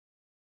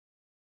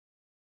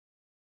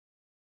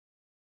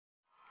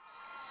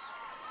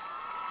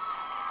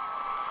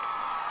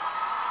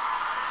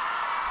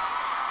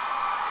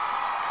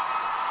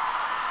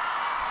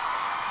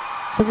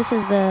So this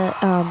is the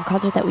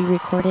concert that we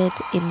recorded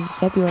in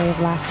February of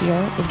last year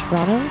in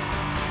Toronto.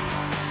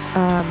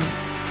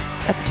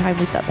 At the time,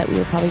 we thought that we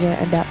were probably going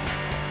to end up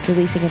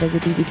releasing it as a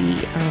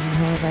DVD.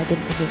 However, I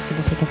didn't think it was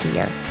going to take us a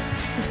year.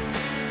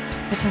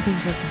 That's how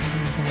things work in Tegan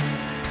and Sara.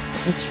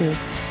 It's true.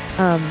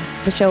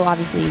 The show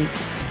obviously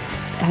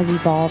has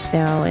evolved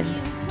now, and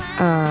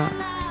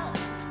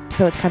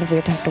so it's kind of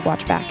weird to have to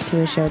watch back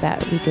to a show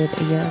that we did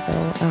a year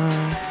ago.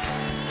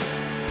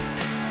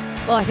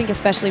 Well, I think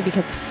especially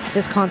because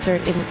this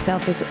concert in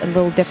itself is a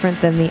little different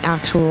than the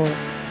actual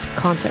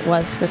concert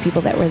was. For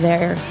people that were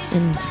there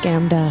and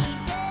scammed a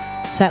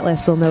set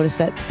list, they'll notice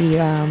that the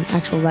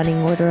actual running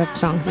order of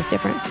songs is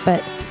different.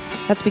 But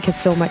that's because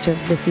so much of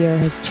this year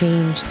has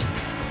changed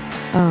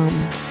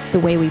the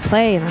way we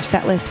play and our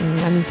set list. And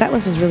I mean, set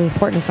list is really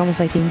important. It's almost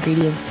like the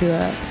ingredients to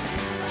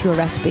a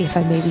recipe, if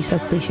I may be so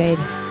cliched.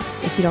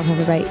 If you don't have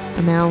the right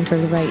amount or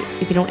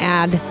if you don't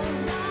add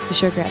the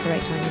sugar at the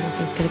right time,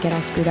 nothing's going to get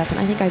all screwed up. And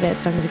I think I Bet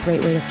Stung is a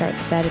great way to start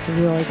the set. It's a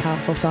really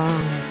powerful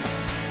song.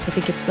 I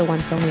think it's the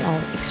one song we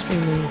all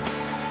extremely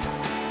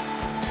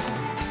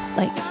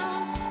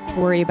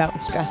worry about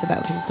and stress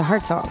about because it's a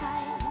hard song.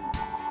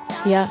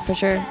 Yeah, for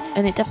sure.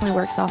 And it definitely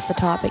works off the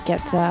top. It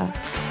gets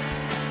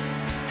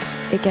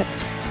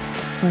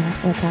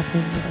what's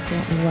happening?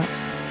 What?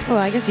 Well,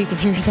 I guess you can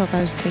hear yourself.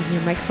 I was just thinking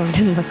your microphone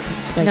didn't look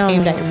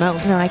aimed at your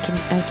mouth. No, I can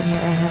hear.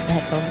 I have the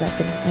headphones. I've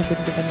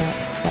been given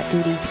that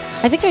duty.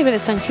 I think I Bet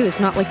Stung too. It's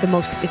not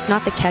it's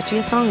not the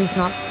catchiest song. It's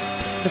not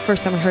the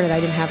first time I heard it. I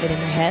didn't have it in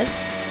my head,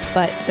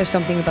 but there's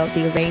something about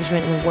the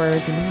arrangement and the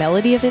words and the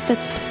melody of it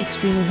that's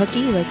extremely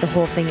hooky. Like the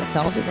whole thing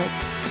itself is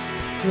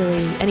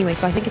really. Anyway,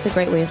 so I think it's a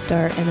great way to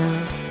start and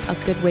a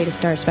good way to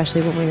start,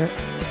 especially when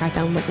I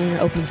found when we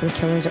were opening for the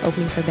Killers or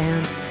opening for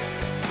bands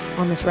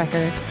on this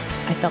record.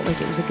 I felt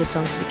like it was a good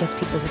song because it gets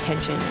people's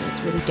attention and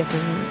it's really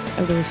different and it's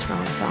a really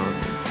strong song.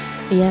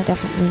 Yeah,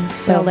 definitely.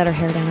 So I'll let her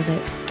hair down a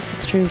bit.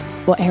 It's true.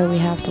 What hair we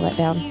have to let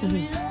down.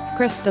 Mm-hmm.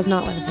 Chris does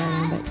not let his hair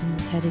down, but in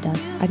his head he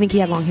does. I think he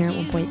had long hair at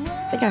one point.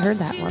 I think I heard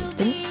that once,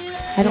 didn't he?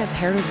 I don't have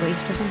hair to his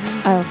waist or something.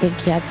 I don't think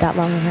he had that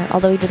long hair,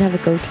 although he did have a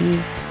goatee.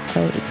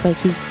 So it's like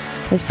I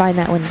just find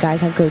that when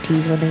guys have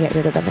goatees, when they get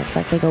rid of them, it's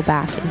like they go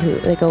back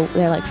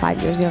they're like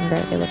 5 years younger.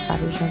 They look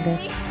 5 years younger.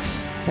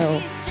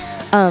 So,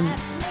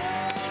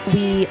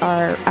 we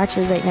are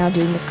actually right now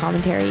doing this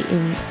commentary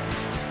in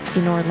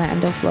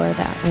Orlando,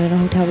 Florida. We're in a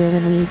hotel room,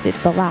 and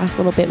it's the last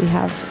little bit we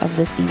have of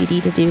this DVD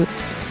to do,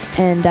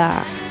 and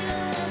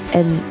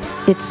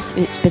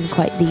it's been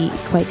quite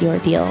the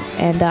ordeal,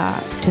 and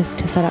just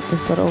to set up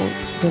this little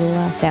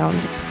sound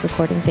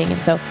recording thing.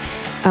 And so,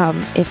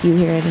 if you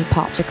hear any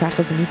pops or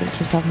crackles and you think to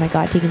yourself, "Oh my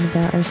God, Tegan and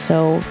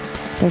Sara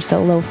they're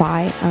so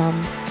lo-fi."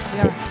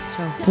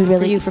 We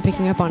really, for you for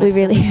picking up on it. We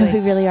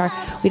really are.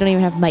 We don't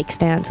even have mic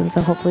stands, and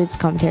so hopefully this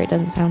commentary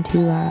doesn't sound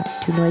too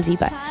noisy.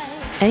 But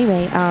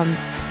anyway,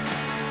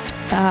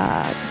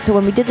 so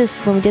when we did this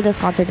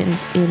concert in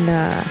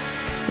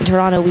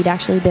Toronto, we'd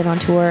actually been on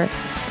tour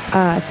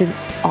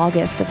since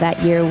August of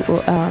that year.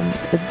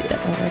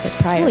 I guess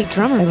prior. Holy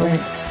drummer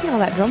moment! See all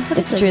that drum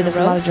footage? It's true. There's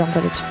a lot of drum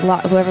footage.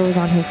 Whoever was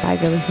on his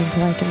side really seemed to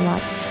like him a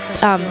lot.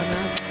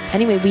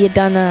 Anyway, we'd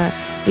done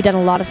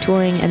a lot of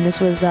touring, and this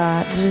was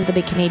the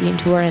big Canadian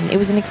tour, and it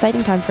was an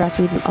exciting time for us.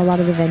 A lot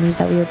of the venues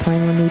that we were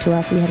playing were new to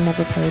us. We had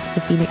never played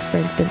the Phoenix, for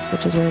instance,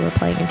 which is where we were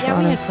playing in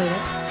Toronto. Yeah, we had played it.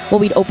 Well,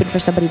 we'd opened for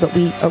somebody, but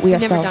we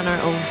ourselves never done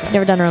our own show.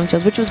 Never done our own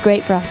shows, which was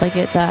great for us. Like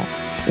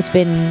it's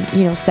been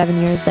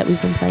 7 years that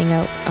we've been playing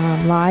out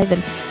live,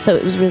 and so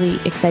it was really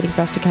exciting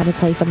for us to kind of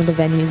play some of the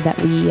venues that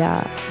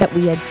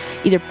we had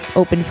either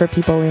opened for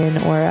people in,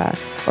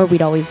 or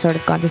we'd always sort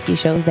of gone to see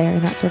shows there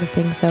and that sort of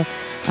thing. So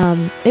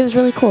it was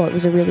really cool. It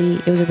was a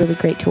really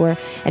great tour.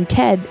 And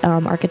Ted,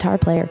 our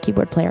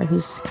keyboard player,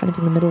 who's kind of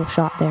in the middle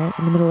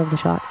of the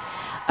shot.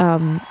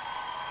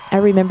 I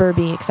remember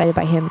being excited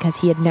by him because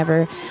he had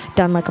never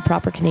done like a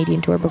proper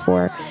Canadian tour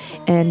before,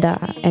 and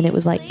it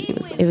was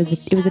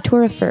a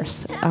tour of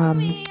firsts.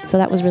 So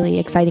that was really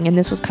exciting, and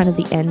this was kind of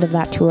the end of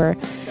that tour,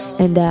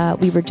 and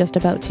we were just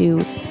about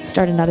to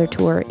start another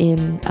tour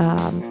in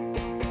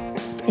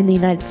the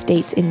United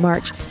States in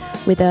March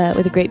with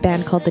a great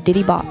band called the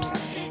Diddy Bops,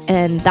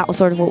 and that was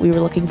sort of what we were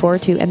looking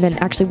forward to. And then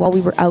actually while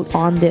we were out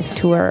on this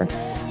tour,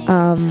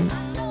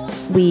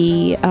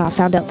 we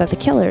found out that the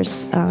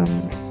Killers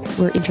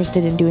were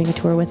interested in doing a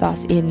tour with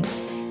us in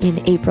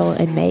April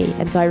and May.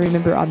 And so I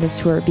remember on this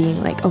tour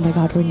being like, oh my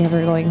God, we're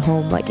never going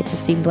home. Like it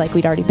just seemed like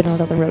we'd already been out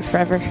on the road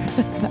forever.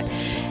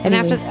 And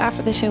after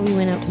the show, we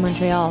went out to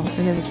Montreal,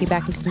 and then we came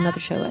back and did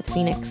another show at the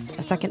Phoenix,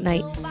 a second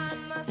night.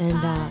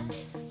 And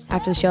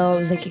after the show,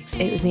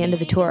 it was the end of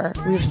the tour.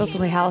 We were supposed to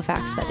play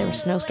Halifax, but there were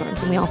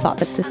snowstorms, and we all thought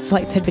that the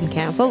flights had been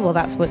canceled. Well,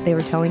 that's what they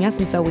were telling us,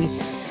 and so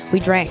we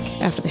drank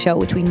after the show,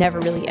 which we never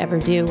really ever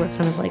do. We're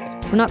kind of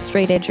we're not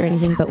straight edge or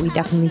anything, but we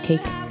definitely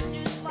take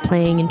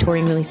playing and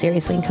touring really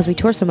seriously, and because we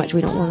tour so much, we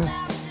don't want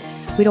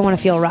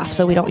to feel rough,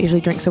 so we don't usually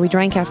drink. So we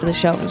drank after the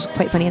show. It was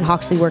quite funny. And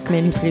Hawksley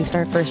Workman, who produced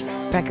our first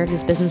record,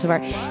 This Business of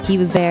Art, he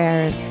was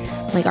there,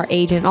 and like our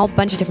agent, all a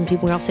bunch of different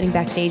people. We're all sitting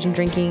backstage and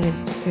drinking,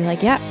 and we were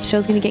like, yeah,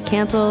 show's gonna get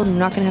canceled. I'm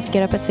not gonna have to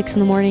get up at 6 in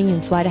the morning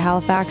and fly to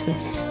Halifax.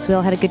 And so we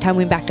all had a good time.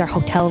 We went back to our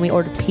hotel and we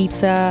ordered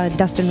pizza.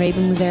 Dustin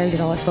Raven was there, did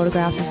all our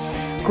photographs.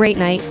 And great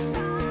night.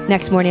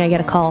 Next morning I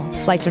get a call.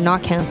 Flights are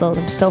not canceled.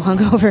 I'm so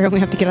hungover and we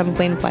have to get on the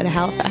plane and fly to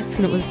Halifax.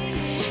 And it was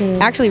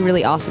actually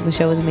really awesome. The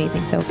show was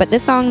amazing. So, but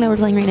this song that we're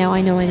playing right now,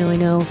 I Know,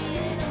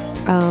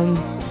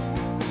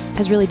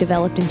 has really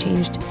developed and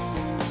changed,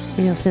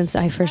 you know, since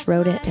I first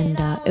wrote it. And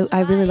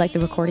I really like the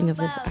recording of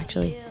this,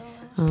 actually.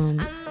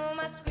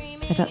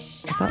 I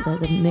thought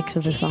the mix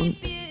of the song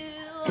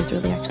is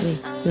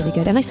really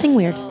good. And I sing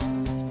weird,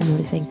 I'm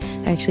noticing.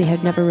 I actually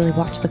had never really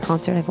watched the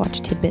concert. I've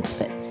watched tidbits,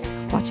 but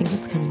watching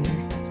it's kind of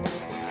weird.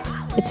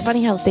 It's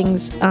funny how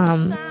things,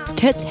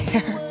 tits,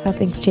 hair, how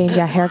things change.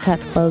 Yeah,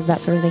 haircuts, clothes,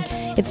 that sort of thing.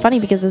 It's funny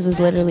because this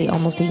is literally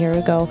almost a year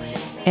ago,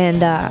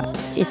 and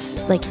it's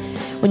like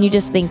when you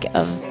just think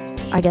of,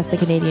 I guess, the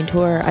Canadian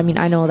tour. I mean,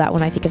 I know that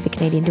when I think of the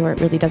Canadian tour,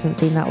 it really doesn't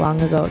seem that long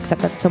ago,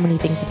 except that so many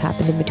things have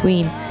happened in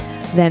between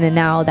then and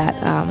now that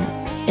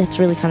it's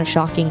really kind of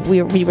shocking.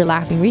 We were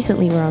laughing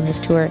recently. We were on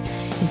this tour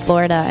in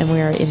Florida, and we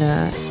were in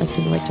a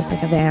just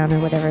like a van or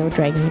whatever,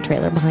 dragging a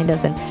trailer behind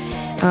us, and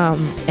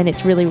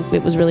it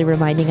was really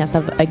reminding us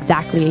of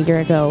exactly a year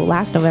ago,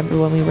 last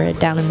November, when we were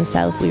down in the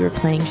South. We were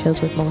playing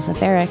shows with Melissa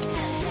Farrick,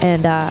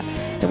 and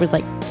there was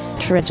like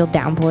torrential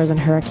downpours and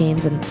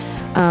hurricanes, and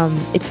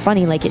it's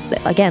funny, like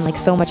again, like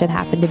so much had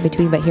happened in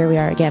between, but here we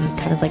are again,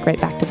 kind of like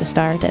right back to the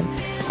start, and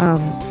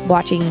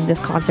watching this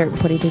concert and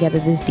putting together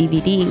this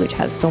DVD, which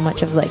has so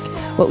much of like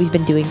what we've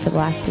been doing for the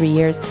last 3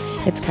 years.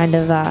 It's kind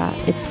of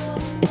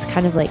it's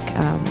kind of like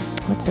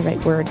what's the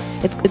right word?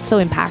 It's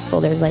so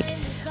impactful. There's like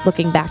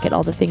looking back at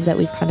all the things that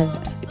we've kind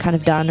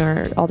of done,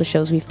 or all the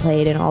shows we've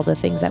played, and all the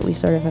things that we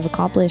sort of have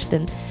accomplished,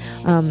 and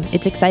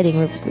it's exciting.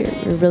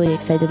 We're really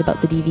excited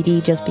about the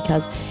DVD, just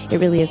because it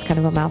really is kind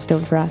of a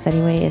milestone for us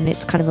anyway, and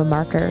it's kind of a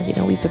marker. You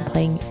know, we've been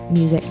playing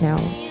music now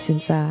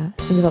since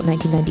about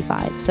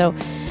 1995, so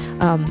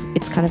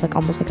it's kind of like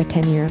almost like a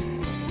 10-year.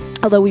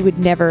 Although we would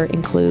never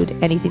include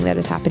anything that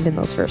had happened in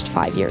those first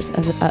 5 years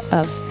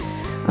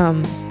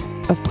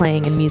of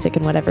playing and music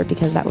and whatever,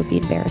 because that would be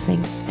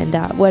embarrassing. And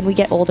when we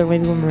get older,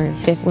 maybe when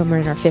we're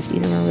in our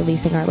 50s and we're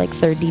releasing our like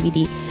third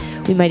DVD,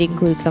 we might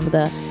include some of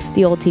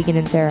the old Tegan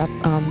and Sara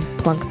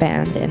plunk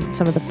band, and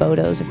some of the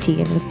photos of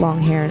Tegan with long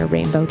hair and a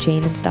rainbow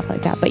chain and stuff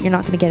like that. But you're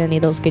not going to get any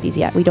of those goodies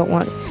yet. We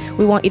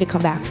want you to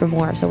come back for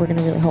more, so we're going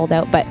to really hold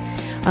out. But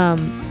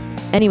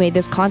anyway,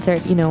 this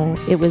concert, you know,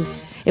 it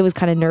was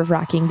kind of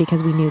nerve-wracking,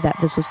 because we knew that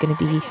this was going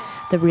to be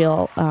the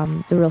real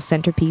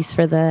centerpiece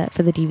for the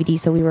DVD.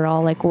 So we were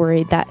all like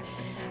worried that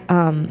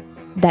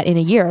that in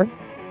a year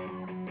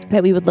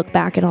that we would look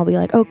back and all be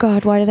like, oh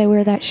God, why did I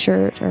wear that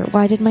shirt? Or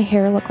why did my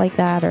hair look like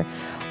that? Or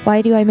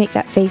why do I make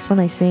that face when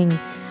I sing?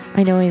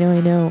 I know.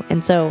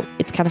 And so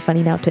it's kind of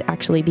funny now to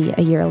actually be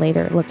a year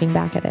later looking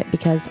back at it,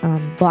 because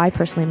I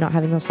personally am not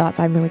having those thoughts.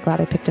 I'm really glad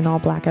I picked an all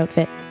black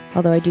outfit,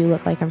 although I do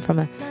look like I'm from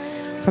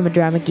a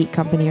drama geek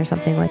company or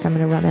something, like I'm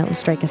going to run out and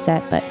strike a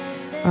set, but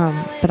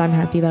I'm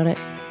happy about it.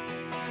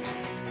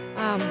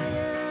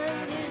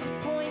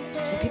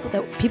 So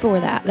people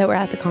that were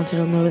at the concert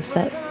will notice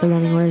that the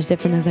running order is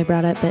different, as I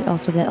brought up, but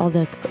also that all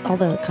the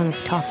kind of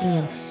talking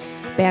and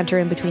banter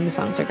in between the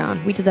songs are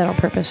gone. We did that on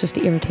purpose, just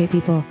to irritate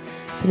people.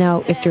 So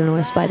now if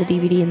journalists buy the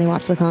DVD and they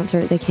watch the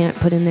concert, they can't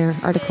put in their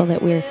article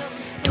that we're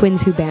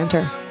twins who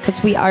banter,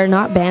 because we are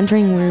not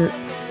bantering, we're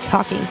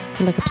talking.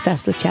 We're like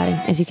obsessed with chatting,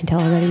 as you can tell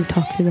already. We've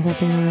talked through the whole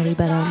thing already,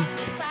 but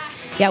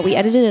yeah, we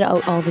edited it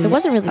out all the. It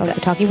wasn't really the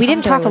talking. We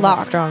didn't talk a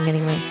lot. Strong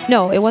anyway.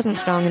 No, it wasn't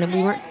strong, and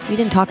we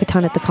didn't talk a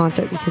ton at the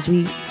concert, because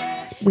we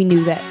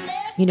knew that,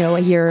 you know, a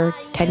year,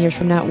 10 years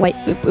from now,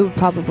 it would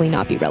probably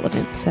not be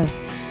relevant. So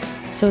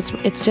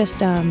it's just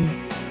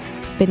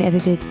been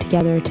edited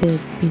together to,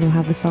 you know,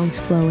 have the songs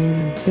flow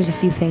in. There's a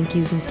few thank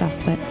yous and stuff,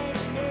 but